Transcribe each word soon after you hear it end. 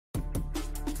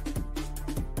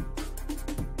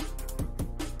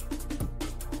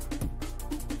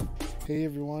Hey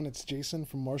everyone, it's Jason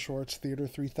from Martial Arts Theater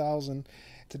 3000.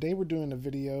 Today we're doing a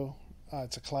video.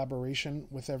 It's a collaboration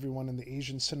with everyone in the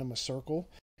Asian Cinema Circle.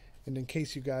 And in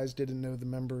case you guys didn't know the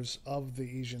members of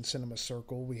the Asian Cinema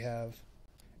Circle, we have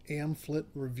Amflit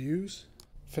Reviews,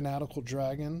 Fanatical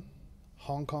Dragon,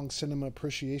 Hong Kong Cinema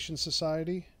Appreciation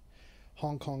Society,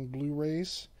 Hong Kong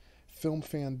Blurays, Film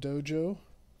Fan Dojo,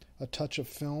 A Touch of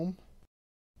Film,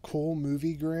 Cool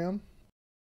Moviegram,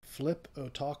 Flip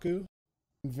Otaku,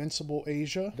 Invincible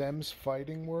Asia, Them's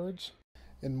Fighting Words,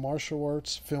 and Martial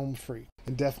Arts Film Freak.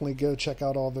 And definitely go check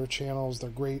out all their channels. They're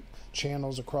great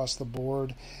channels across the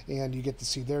board, and you get to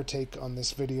see their take on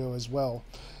this video as well.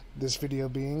 This video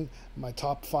being my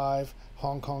top 5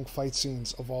 Hong Kong fight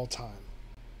scenes of all time.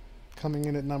 Coming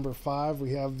in at number 5,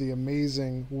 we have the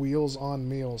amazing Wheels on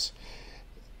Meals.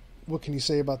 What can you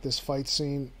say about this fight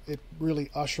scene? It really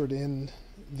ushered in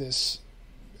this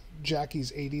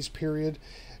Jackie's 80s period.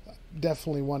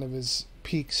 Definitely one of his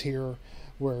peaks here,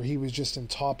 where he was just in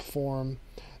top form.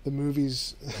 The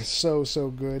movie's so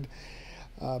good.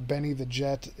 Benny the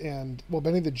Jet,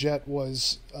 Benny the Jet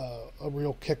was a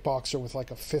real kickboxer with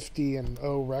like a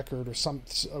 50-0 record or some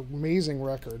amazing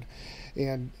record,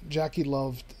 and Jackie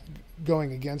loved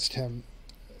going against him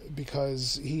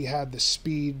because he had the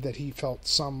speed that he felt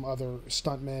some other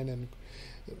stuntmen and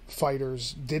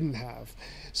fighters didn't have.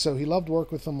 So he loved work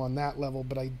with him on that level,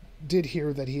 but I did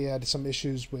hear that he had some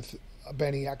issues with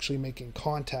Benny actually making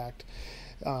contact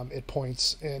at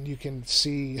points, and you can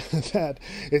see that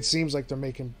it seems like they're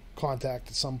making contact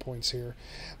at some points here,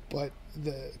 but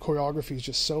the choreography is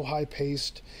just so high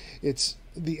paced.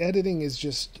 The editing is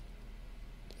just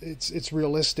it's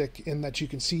realistic in that you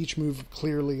can see each move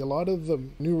clearly. A lot of the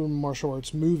newer martial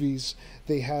arts movies,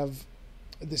 they have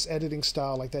this editing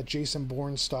style, like that Jason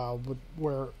Bourne style,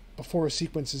 where before a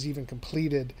sequence is even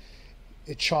completed,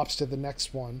 it chops to the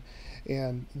next one.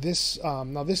 And this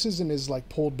now this isn't as like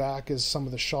pulled back as some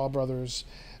of the Shaw Brothers,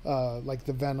 like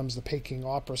the Venoms, the Peking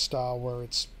opera style, where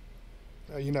it's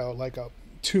like a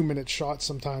 2-minute shot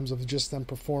sometimes of just them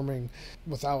performing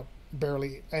without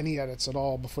barely any edits at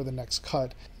all before the next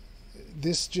cut.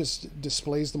 This just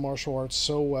displays the martial arts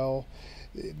so well.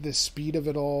 The speed of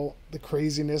it all, the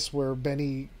craziness where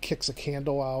Benny kicks a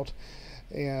candle out,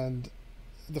 and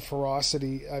the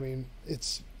ferocity. I mean,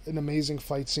 it's an amazing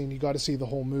fight scene. You got to see the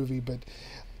whole movie, but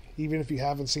even if you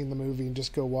haven't seen the movie and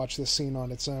just go watch this scene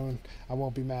on its own, I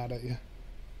won't be mad at you.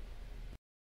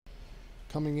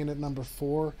 Coming in at number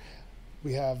 4,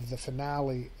 we have the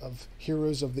finale of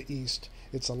Heroes of the East.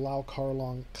 It's a Lau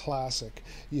Kar-Long classic.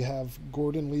 You have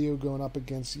Gordon Liu going up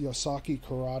against Yosaki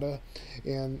Kurata,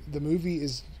 and the movie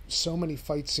is so many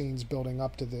fight scenes building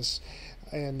up to this,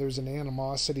 and there's an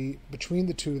animosity between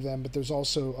the two of them, but there's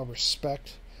also a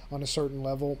respect on a certain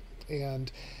level,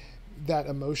 and that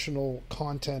emotional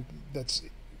content that's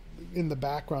in the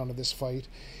background of this fight,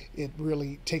 it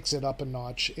really takes it up a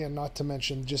notch. And not to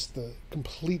mention just the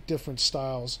complete different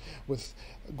styles, with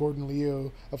Gordon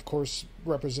Liu, of course,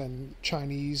 representing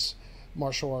Chinese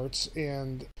martial arts,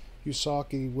 and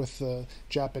Yosaki with the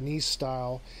Japanese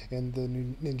style and the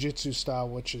ninjutsu style,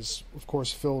 which is of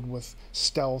course filled with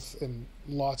stealth and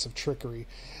lots of trickery.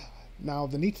 Now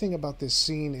the neat thing about this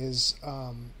scene is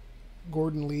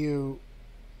Gordon Liu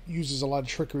uses a lot of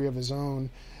trickery of his own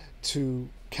to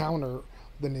counter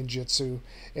the ninjutsu,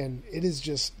 and it is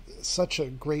just such a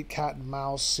great cat and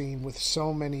mouse scene with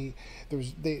so many.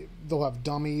 They'll have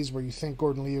dummies where you think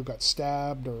Gordon Liu got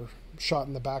stabbed or shot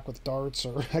in the back with darts,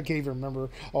 or I can't even remember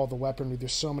all the weaponry.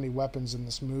 There's so many weapons in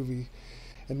this movie,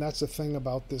 and that's the thing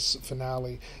about this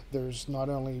finale. There's not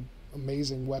only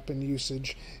amazing weapon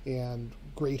usage and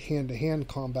great hand-to-hand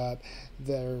combat,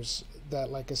 there's that,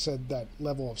 like I said, that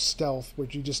level of stealth where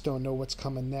you just don't know what's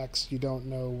coming next. You don't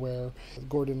know where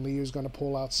Gordon Liu is going to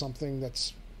pull out something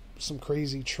that's some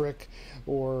crazy trick,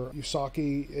 or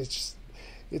Yosaki.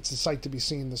 It's a sight to be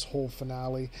seen, this whole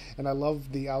finale. And I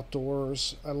love the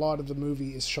outdoors. A lot of the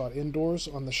movie is shot indoors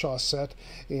on the Shaw set,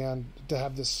 and to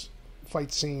have this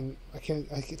fight scene, I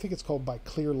think it's called by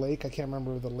Clear Lake. I can't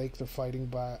remember the lake they're fighting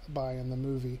by in the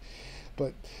movie,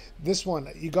 but this one,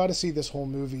 you got to see this whole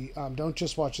movie. Don't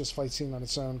just watch this fight scene on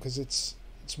its own, because it's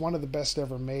one of the best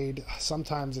ever made.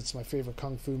 Sometimes it's my favorite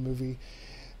kung fu movie.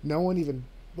 No one even,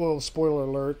 well, spoiler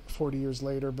alert, 40 years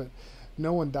later, but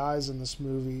no one dies in this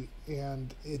movie,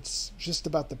 and it's just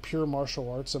about the pure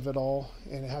martial arts of it all,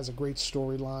 and it has a great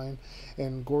storyline,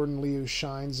 and Gordon Liu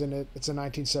shines in it. It's a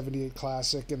 1978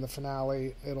 classic, and the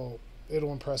finale, it'll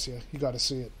impress you. You got to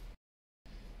see it.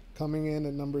 Coming in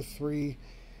at number 3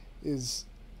 is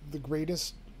the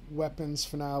greatest weapons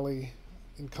finale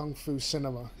in kung fu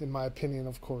cinema, in my opinion,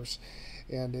 of course,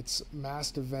 and it's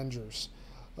Masked Avengers.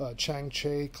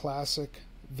 Chang-Chi classic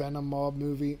Venom mob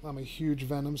movie. I'm a huge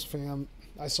Venoms fan.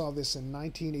 I saw this in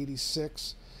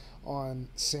 1986 on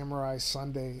Samurai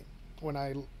Sunday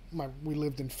when we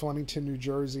lived in Flemington, New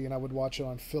Jersey, and I would watch it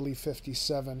on Philly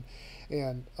 57,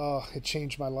 and it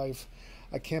changed my life.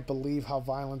 I can't believe how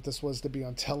violent this was to be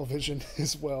on television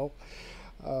as well.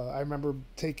 I remember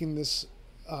taking this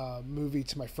movie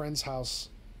to my friend's house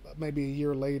maybe a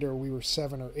year later. We were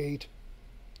 7 or 8,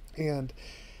 and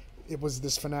it was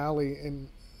this finale, and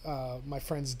my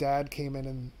friend's dad came in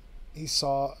and he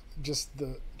saw just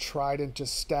the trident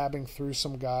just stabbing through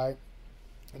some guy,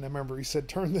 and I remember he said,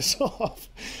 "Turn this off."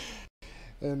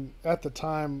 And at the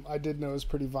time I did know it was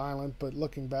pretty violent, but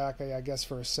looking back, I guess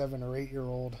for a 7 or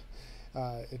 8-year-old,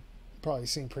 it probably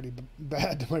seemed pretty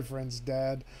bad to my friend's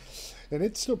dad. And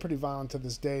it's still pretty violent to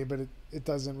this day, but it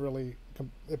doesn't really,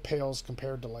 it pales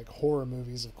compared to like horror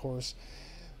movies, of course.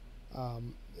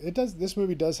 This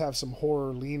movie does have some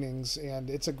horror leanings, and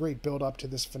it's a great build up to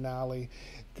this finale.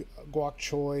 Guok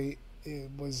Choi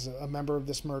was a member of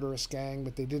this murderous gang,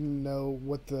 but they didn't know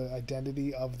what the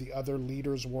identity of the other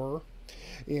leaders were,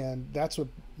 and that's what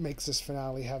makes this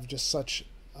finale have just such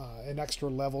an extra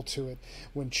level to it.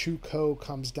 When Chu Ko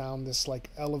comes down this like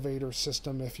elevator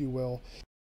system, if you will,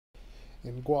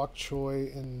 and Guok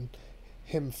Choi and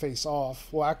him face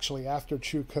off. Well, actually, after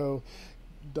Chu Ko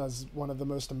does one of the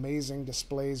most amazing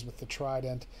displays with the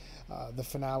trident, the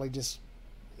finale just,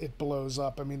 it blows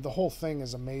up. I mean, the whole thing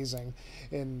is amazing,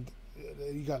 and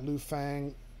you got Lu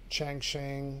Fang, Chang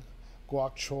Sheng,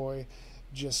 Guok Choi,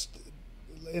 just,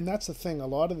 and that's the thing. A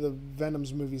lot of the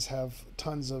Venoms movies have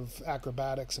tons of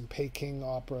acrobatics and Peking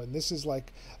opera, and this is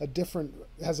like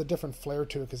has a different flair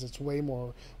to it because it's way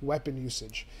more weapon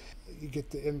usage. You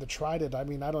get in the trident. I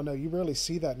mean, I don't know, you rarely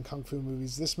see that in kung fu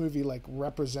movies. This movie like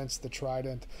represents the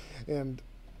trident, and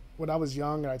when I was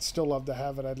young, I'd still love to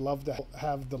have it. I'd love to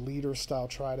have the leader style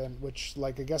trident, which,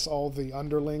 like, I guess all the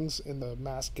underlings in the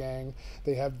masked gang,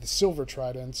 they have the silver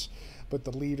tridents, but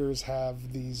the leaders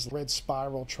have these red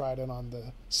spiral trident on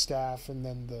the staff, and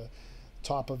then the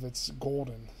top of it's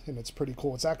golden, and it's pretty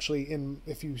cool. It's actually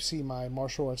if you see my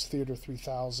Martial Arts Theater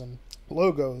 3000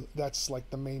 logo, that's like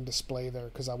the main display there,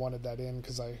 because I wanted that in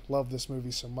because I love this movie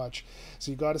so much.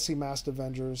 So you got to see Masked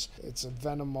Avengers. It's a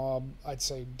Venom mob, I'd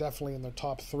say definitely in their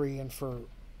top 3, and for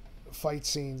fight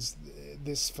scenes,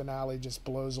 this finale just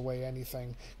blows away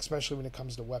anything, especially when it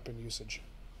comes to weapon usage.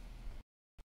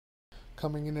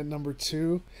 Coming in at number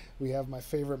 2, we have my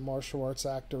favorite martial arts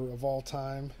actor of all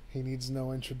time. He needs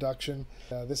no introduction.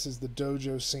 This is the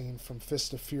dojo scene from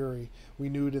Fist of Fury. We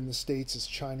knew it in the States as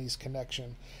Chinese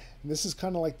Connection. And this is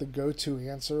kind of like the go-to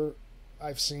answer.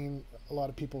 I've seen a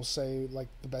lot of people say like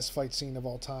the best fight scene of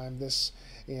all time. This,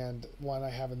 and one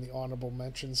I have in the honorable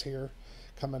mentions here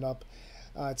coming up.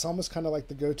 It's almost kind of like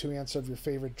the go-to answer of your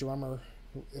favorite drummer.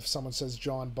 If someone says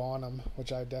John Bonham,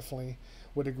 which I definitely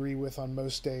would agree with on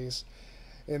most days.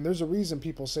 And there's a reason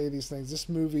people say these things. This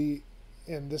movie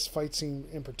and this fight scene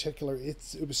in particular, it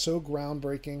was so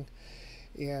groundbreaking,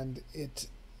 and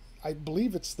I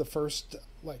believe it's the first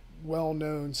like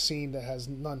well-known scene that has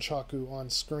nunchaku on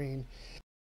screen.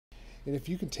 And if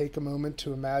you can take a moment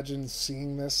to imagine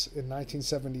seeing this in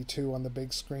 1972 on the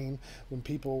big screen, when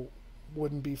people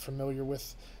wouldn't be familiar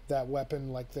with that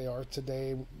weapon like they are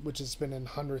today, which has been in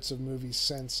hundreds of movies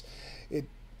since,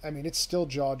 I mean, it's still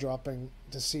jaw-dropping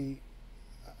to see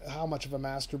how much of a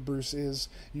master Bruce is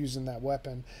using that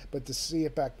weapon, but to see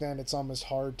it back then, it's almost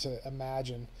hard to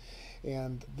imagine.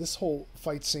 And this whole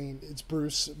fight scene, it's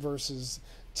Bruce versus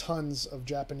tons of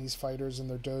Japanese fighters in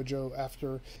their dojo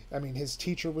after, I mean, his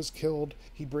teacher was killed.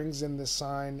 He brings in this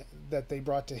sign that they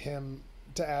brought to him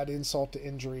to add insult to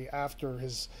injury after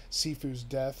his Sifu's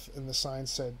death, and the sign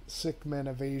said "Sick Men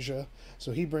of Asia,"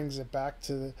 so he brings it back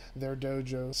to their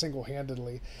dojo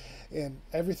single-handedly, and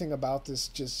everything about this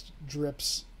just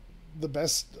drips the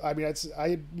best. I mean,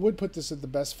 I would put this at the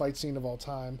best fight scene of all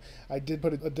time. I did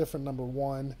put a different number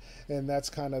 1, and that's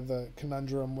kind of the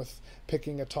conundrum with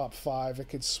picking a top 5. It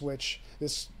could switch.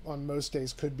 This on most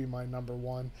days could be my number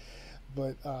 1.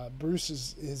 But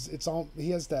Bruce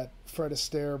he has that Fred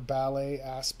Astaire ballet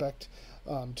aspect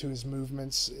to his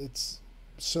movements. It's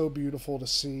so beautiful to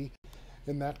see,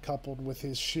 and that coupled with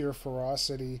his sheer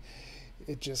ferocity,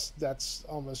 that's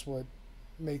almost what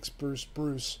makes Bruce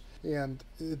Bruce. And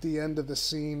at the end of the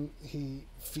scene, he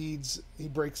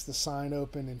breaks the sign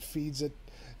open and feeds it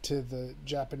to the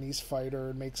Japanese fighter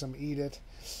and makes him eat it.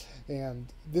 And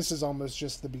this is almost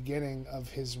just the beginning of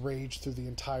his rage through the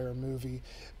entire movie.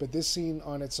 But this scene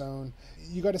on its own,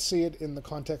 you got to see it in the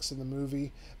context of the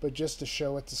movie, but just to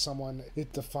show it to someone,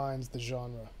 it defines the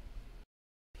genre.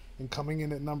 And coming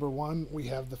in at number 1, we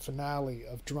have the finale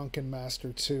of Drunken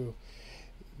Master 2.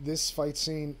 This fight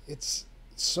scene, it's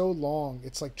so long.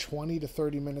 It's like 20 to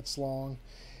 30 minutes long.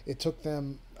 It took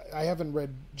them, I haven't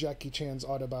read Jackie Chan's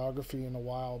autobiography in a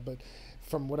while, but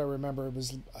from what I remember, it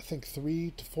was, I think,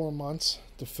 3 to 4 months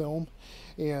to film.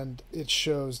 And it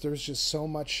shows there's just so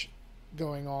much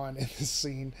going on in this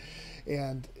scene.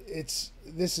 And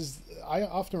I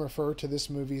often refer to this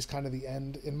movie as kind of the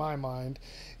end, in my mind,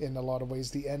 in a lot of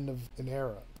ways, the end of an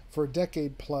era. For a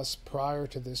decade plus prior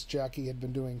to this, Jackie had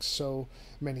been doing so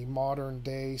many modern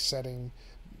day setting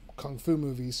kung fu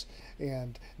movies,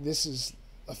 and this is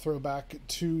a throwback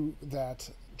to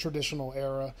that traditional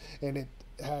era, and it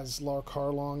has Lar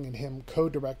Carlong and him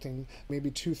co-directing maybe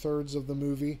 2/3 of the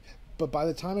movie. But by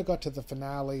the time it got to the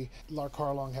finale, Lar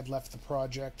Carlong had left the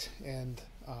project, and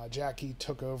Jackie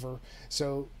took over.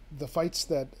 So the fights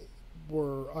that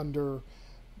were under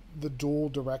the dual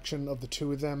direction of the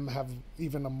two of them have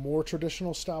even a more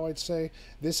traditional style, I'd say.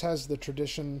 This has the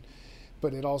tradition,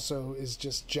 but it also is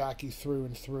just Jackie through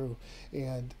and through.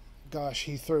 And gosh,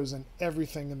 he throws in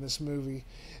everything in this movie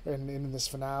and in this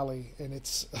finale, and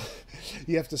it's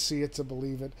you have to see it to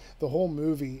believe it. The whole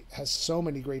movie has so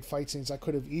many great fight scenes. I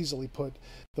could have easily put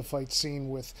the fight scene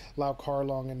with Lau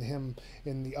Kar-Long and him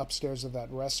in the upstairs of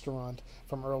that restaurant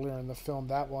from earlier in the film.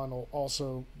 That one will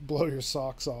also blow your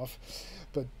socks off.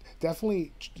 But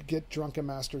definitely get Drunken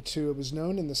Master 2. It was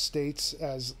known in the States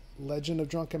as Legend of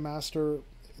Drunken Master.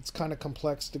 It's kind of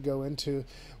complex to go into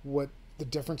what the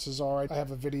differences are. I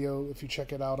have a video, if you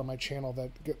check it out on my channel,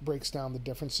 that breaks down the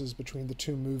differences between the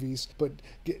two movies. But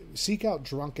seek out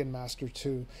Drunken Master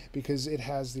 2 because it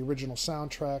has the original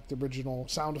soundtrack, the original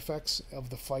sound effects of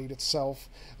the fight itself.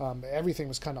 Everything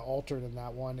was kind of altered in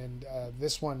that one, and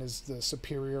this one is the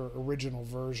superior original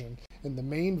version. And the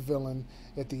main villain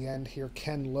at the end here,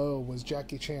 Ken Lo, was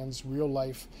Jackie Chan's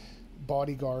real-life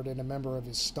bodyguard and a member of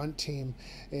his stunt team,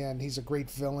 and he's a great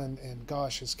villain. And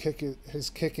gosh, his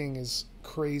kicking is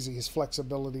crazy, his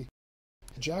flexibility.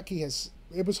 Jackie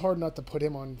it was hard not to put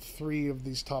him on 3 of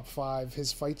these top 5.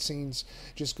 His fight scenes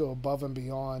just go above and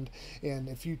beyond, and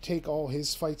if you take all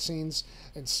his fight scenes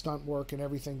and stunt work and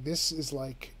everything, this is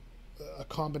like a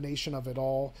combination of it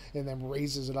all, and then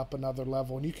raises it up another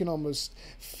level. And you can almost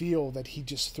feel that he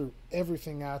just threw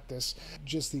everything at this,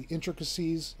 just the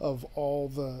intricacies of all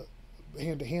the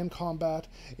hand-to-hand combat,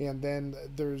 and then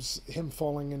there's him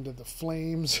falling into the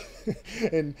flames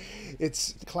and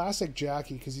it's classic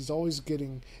Jackie because he's always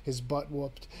getting his butt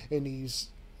whooped, and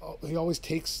he always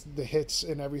takes the hits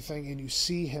and everything, and you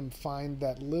see him find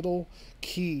that little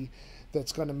key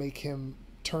that's going to make him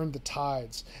turn the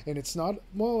tides. And it's not,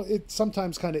 well, it's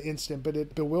sometimes kind of instant, but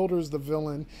it bewilders the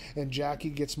villain, and Jackie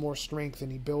gets more strength, and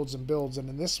he builds and builds. And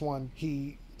in this one,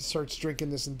 he starts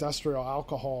drinking this industrial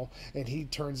alcohol, and he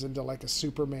turns into like a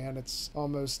Superman. It's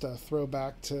almost a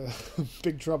throwback to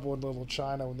Big Trouble in Little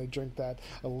China when they drink that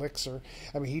elixir.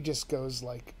 I mean, he just goes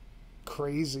like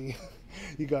crazy.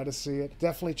 You got to see it.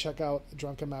 Definitely check out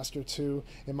Drunken Master 2.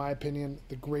 In my opinion,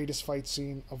 the greatest fight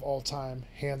scene of all time,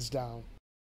 hands down.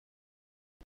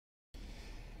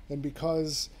 And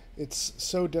because it's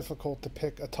so difficult to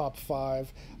pick a top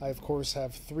 5, I of course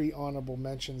have 3 honorable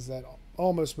mentions that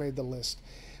almost made the list.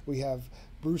 We have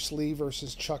Bruce Lee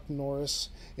versus Chuck Norris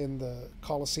in the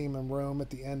Colosseum in Rome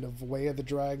at the end of Way of the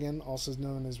Dragon, also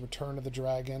known as Return of the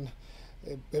Dragon.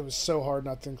 It was so hard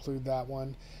not to include that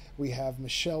one. We have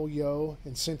Michelle Yeoh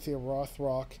and Cynthia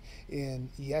Rothrock in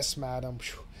Yes, Madam.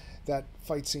 That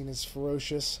fight scene is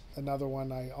ferocious. Another one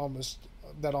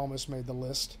that almost made the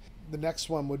list. The next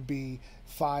one would be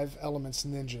 5 Elements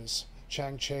Ninjas,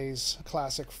 Chang Che's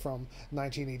classic from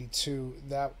 1982.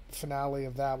 That finale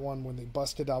of that one, when they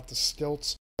busted out the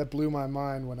stilts, that blew my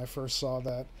mind when I first saw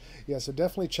that. Yeah, so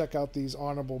definitely check out these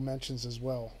honorable mentions as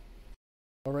well.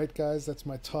 Alright guys, that's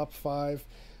my top 5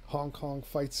 Hong Kong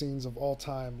fight scenes of all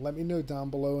time. Let me know down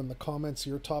below in the comments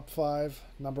your top 5,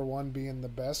 number 1 being the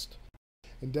best.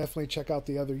 And definitely check out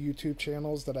the other YouTube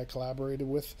channels that I collaborated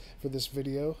with for this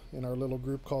video in our little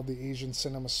group called the Asian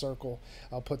Cinema Circle.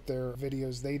 I'll put their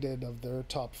videos they did of their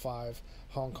top 5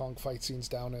 Hong Kong fight scenes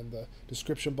down in the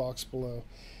description box below.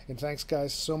 And thanks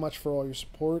guys so much for all your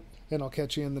support, and I'll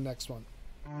catch you in the next one.